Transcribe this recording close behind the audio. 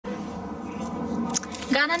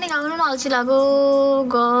गाना नै गाउनु न अल्छी लाग्यो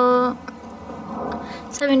ग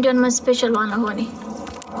 71 मा स्पेशल वाला हो नि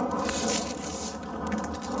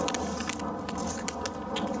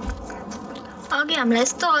अघि हामीलाई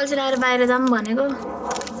यस्तो अल्छी लागेर बाहिर जाम भनेको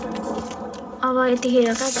अब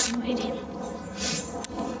यतिखेर कहाँ जानु फेरि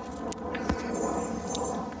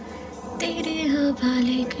तेरे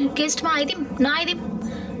हवाले गेस्टमा आइदिम नआइदिम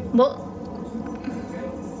भो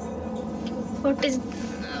व्हाट इज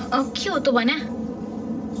के हो त भन्या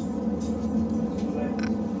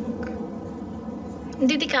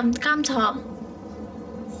दिदी काम छ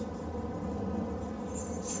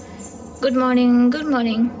गुड मर्निङ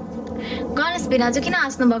गणेश भिनाजु किन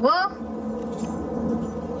हाँस्नु भएको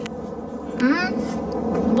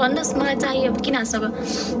भन्नुहोस् मलाई चाहियो किन हाँस्नु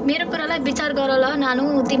भएको मेरो कुरालाई विचार गर ल नानु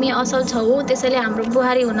तिमी असल छौ त्यसैले हाम्रो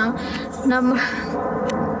बुहारी हुन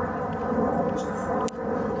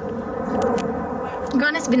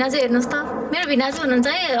गणेश भिनाजु हेर्नुहोस् त मेरो भिनाजु हुनुहुन्छ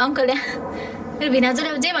है अङ्कल यहाँ मेरो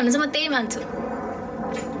भिनाजुले जे भन्नुहुन्छ म त्यही मान्छु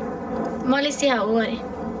मलेसिया हो अरे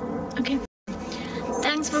okay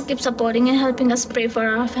thanks for keep supporting and helping us pray for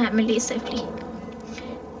our family safely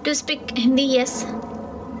to speak Hindi यस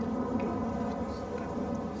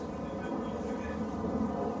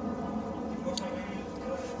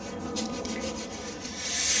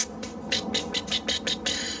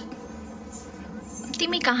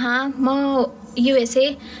तिमी कहाँ म युएसए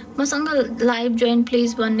मसँग लाइभ जोइन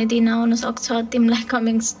प्लिज भन्ने दिन आउन सक्छ तिमीलाई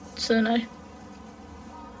कमिङ सुन अरे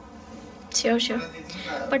Sure.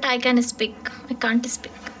 But I can speak. I can't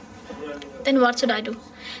speak. Then what should I do?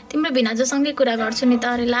 तिम्रो भिनाजुसँगै कुरा गर्छु नि त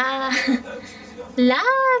अरे ला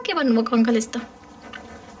के भन्नुभएको अङ्कल यस्तो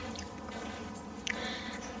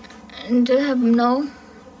Do you have no?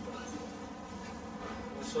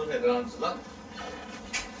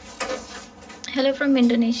 Hello from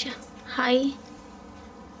Indonesia. Hi.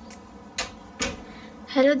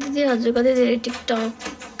 Hello दिदी हजुर कतै धेरै टिकटक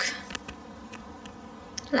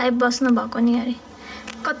लाइभ बस्नु भएको नि अरे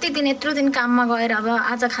कति दिन यत्रो दिन काममा गएर अब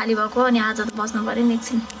आज खाली भएको अनि आज त बस्नु पर्यो नि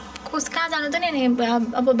एकछिन कहाँ जानु त नि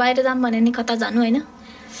अब बाहिर जाऊँ भने नि कता जानु होइन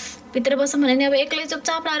भित्र बस्नु भने नि अब एक्लै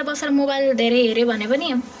चुपचाप लाएर बसेर मोबाइल धेरै हेऱ्यो भने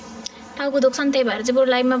पनि टाउको दुख्छ नि त्यही भएर चाहिँ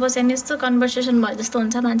बरु लाइभमा बस्यो भने यस्तो कन्भर्सेसन भयो जस्तो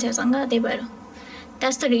हुन्छ मान्छेहरूसँग त्यही भएर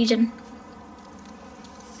that's the reason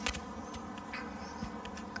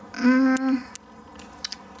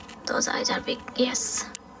Those eyes are big, yes.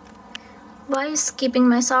 Why is keeping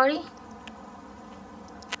my sorry?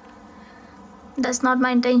 That's not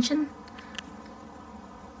my intention.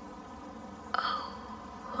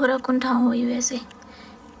 हो र कुन ठाउँ हो युएसए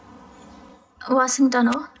वासिङटन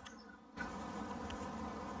हो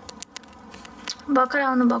भर्खर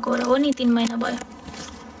आउनु भएको हो नि 3 महिना भयो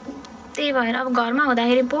त्यही भएर अब घरमा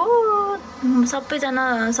हुँदाखेरि पो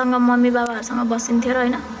सबैजनासँग मम्मी बाबाहरूसँग बसिन्थ्यो र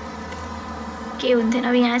होइन के हुन्थेन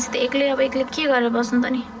अब यहाँ चाहिँ एक्लै के गरेर बस्नु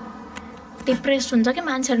त नि डिप्रेस्ड हुन्छ कि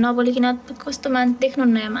मान्छेहरू नबोलिकन कस्तो देख्नु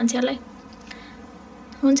नयाँ मान्छेहरूलाई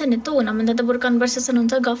हुन्छ नि त हुनभन्दा त बरु कन्भर्सेसन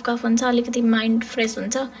हुन्छ गफ हुन्छ अलिकति माइन्ड फ्रेस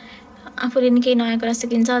हुन्छ आफूले नि केही नयाँ कुरा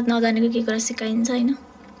सिकिन्छ नजानेको केही कुरा सिकाइन्छ होइन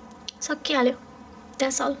सकिहाल्यो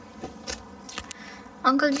द्याट्स अल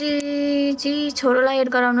अङ्कलजी छोरोलाई एड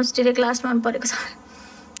गराउनुहोस् डिले क्लासमा परेको छ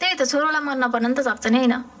त्यही त छोरोलाई मन नपर्न नि त सक्छ नि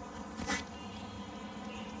होइन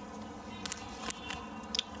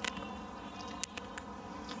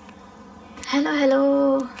हेलो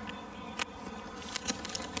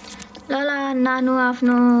ल नानु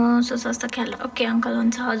आफ्नो स्वास्थ्य ख्याल ओके अङ्कल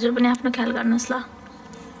हुन्छ हजुर पनि आफ्नो ख्याल गर्नुहोस् ल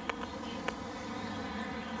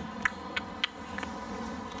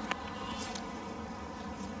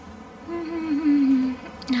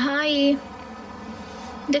हाई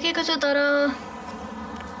देखेको छु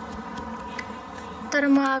तर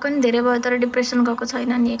म आएको नि धेरै भयो तर डिप्रेसन गएको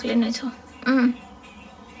छैन नि एक्लै नै छु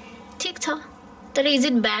ठिक छ तर is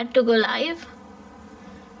it bad to go live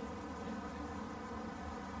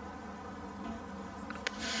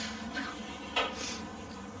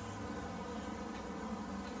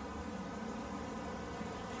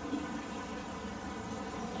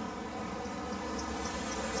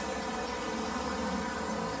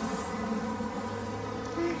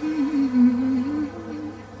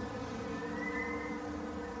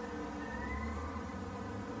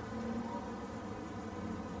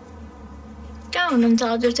हुनुहुन्छ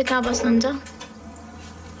हजुर चाहिँ कहाँ बस्नुहुन्छ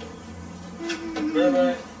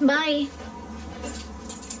बाई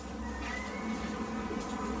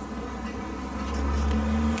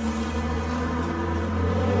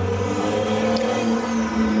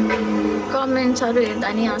कमेन्ट्सहरू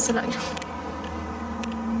हेर्दा नि हाँस लाग्यो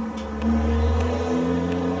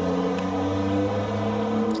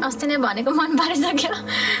अस्ति नै भनेको मन पारिसक्यो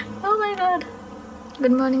ओ my God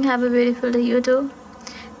good morning have a beautiful day you to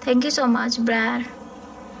Thank you so much, Brad.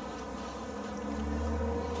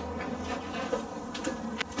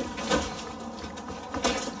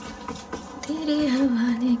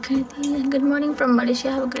 Good morning from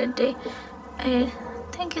Malaysia. Have a great day.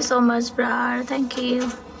 Thank you so much, Brad. Thank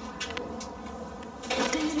you.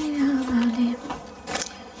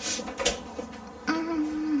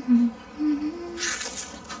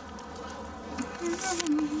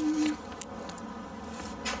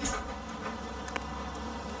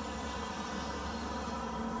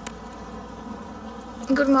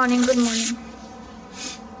 Good morning, good morning.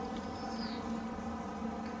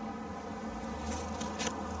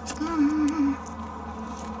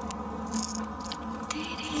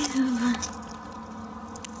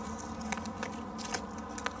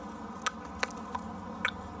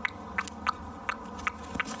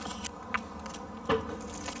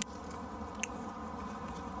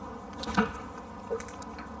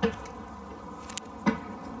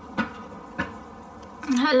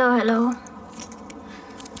 Hello, hello.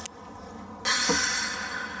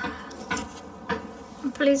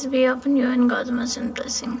 Please be open you and God's mercy and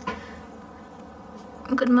blessing.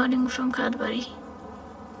 Good morning from Cadbury.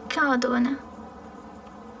 क्या हो तो बना?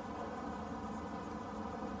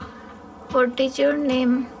 What is your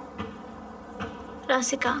name?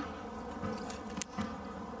 Rasika.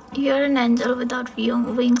 You are an angel without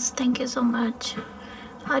wings. Thank you so much.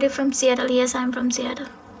 Are you from Seattle? Yes, I'm from Seattle.